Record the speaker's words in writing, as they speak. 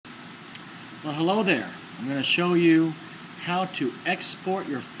Well, hello there. I'm going to show you how to export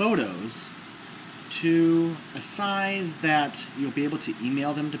your photos to a size that you'll be able to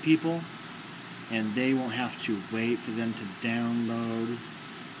email them to people and they won't have to wait for them to download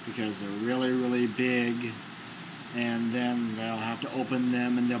because they're really big, and then they'll have to open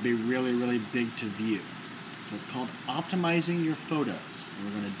them and they'll be really big to view. So it's called optimizing your photos, and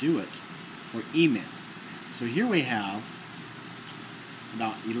we're going to do it for email. So here we have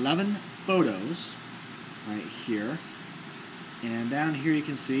about 11 photos right here, and down here you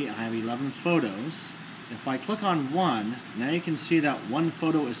can see I have 11 photos. If I click on one, now you can see that one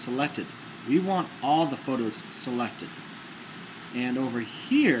photo is selected. We want all the photos selected. And over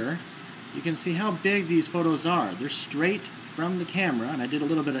here you can see how big these photos are. They're straight from the camera, and I did a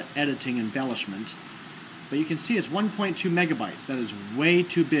little bit of editing embellishment, but you can see it's 1.2 megabytes. That is way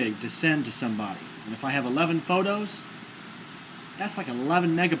too big to send to somebody. And if I have 11 photos, that's like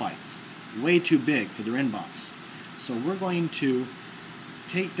 11 megabytes. Way too big for their inbox. So we're going to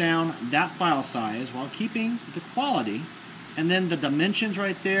take down that file size while keeping the quality, and then the dimensions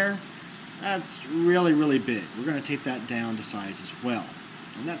right there, that's really big. We're going to take that down to size as well.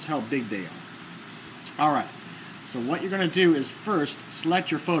 And that's how big they are. Alright, so what you're going to do is first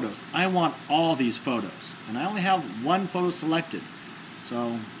select your photos. I want all these photos, and I only have one photo selected.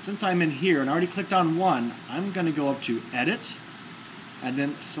 So since I'm in here and I already clicked on one, I'm going to go up to Edit, and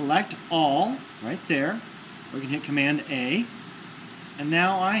then select all right there. We can hit Command A, and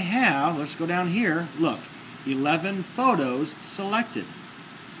now I have, let's go down here, look, 11 photos selected.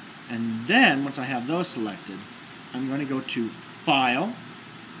 And then once I have those selected, I'm going to go to File,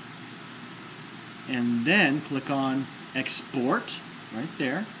 and then click on Export right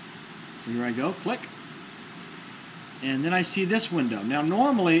there. So here I go, click, and then I see this window. Now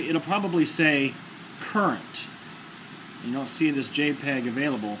normally it'll probably say current. You don't see this JPEG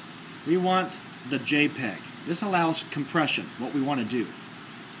available. We want the JPEG. This allows compression, what we want to do.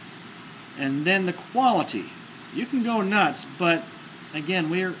 And then the quality. You can go nuts, but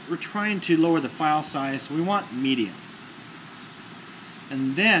again, we're trying to lower the file size, so we want medium.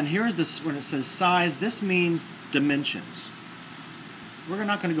 And then here's this, when it says size, this means dimensions. We're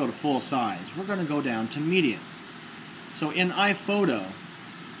not going to go to full size. We're going to go down to medium. So in iPhoto,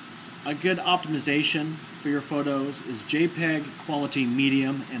 a good optimization for your photos is JPEG quality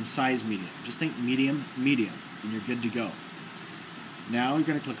medium and size medium. Just think medium, and you're good to go. Now you're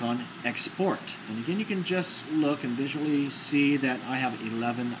going to click on Export. And again, you can just look and visually see that I have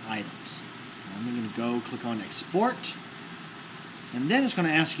 11 items. I'm going to go click on Export. And then it's going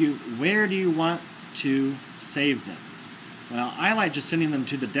to ask you, where do you want to save them? Well, I like just sending them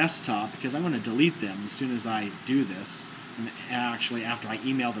to the desktop because I'm going to delete them as soon as I do this, and actually after I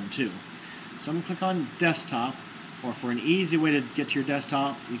email them too. So I'm going to click on Desktop, or for an easy way to get to your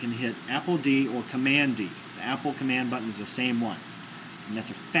desktop, you can hit Apple D or Command D. The Apple Command button is the same one, and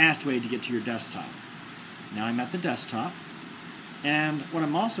that's a fast way to get to your desktop. Now I'm at the desktop, and what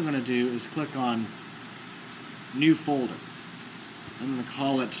I'm also going to do is click on New Folder. I'm going to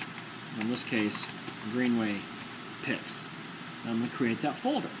call it, in this case, Greenway Pics. I'm going to create that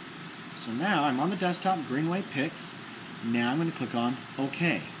folder. So now I'm on the desktop, Greenway Pics. Now I'm going to click on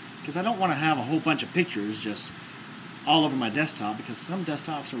OK, because I don't want to have a whole bunch of pictures just all over my desktop, because some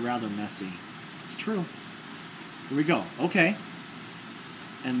desktops are rather messy. It's true. Here we go. OK.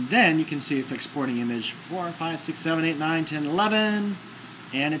 And then you can see it's exporting image 4, 5, 6, 7, 8, 9, 10, 11,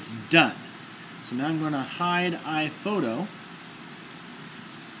 and it's done. So now I'm going to hide iPhoto.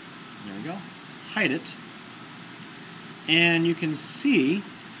 There we go. Hide it. And you can see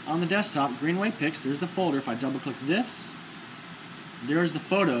on the desktop, Greenway Pics, there's the folder. If I double click this, there's the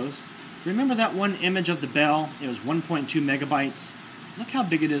photos. Remember that one image of the bell? It was 1.2 megabytes. Look how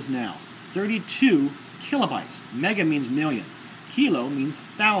big it is now. 32 kilobytes. Mega means million. Kilo means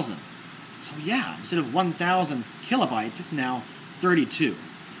 1,000. So yeah, instead of 1,000 kilobytes, it's now 32.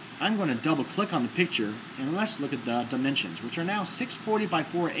 I'm going to double click on the picture, and let's look at the dimensions, which are now 640 by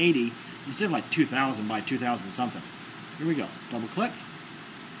 480 instead of like 2,000 by 2,000 something. Here we go. Double click.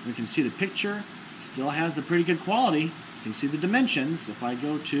 We can see the picture. Still has the pretty good quality. You can see the dimensions. If I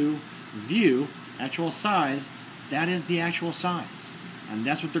go to View, Actual Size, that is the actual size. And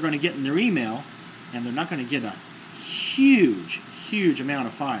that's what they're going to get in their email, and they're not going to get a huge amount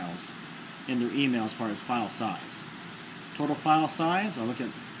of files in their email as far as file size. Total file size, I'll look at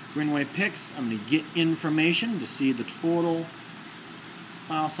Greenway Pics. I'm going to get information to see the total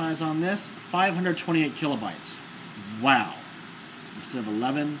file size on this. 528 kilobytes. Wow. Instead of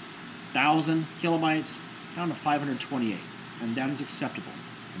 11,000 kilobytes, down to 528. And that is acceptable.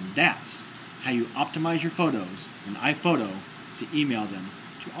 And that's how you optimize your photos in iPhoto to email them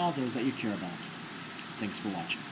to all those that you care about. Thanks for watching.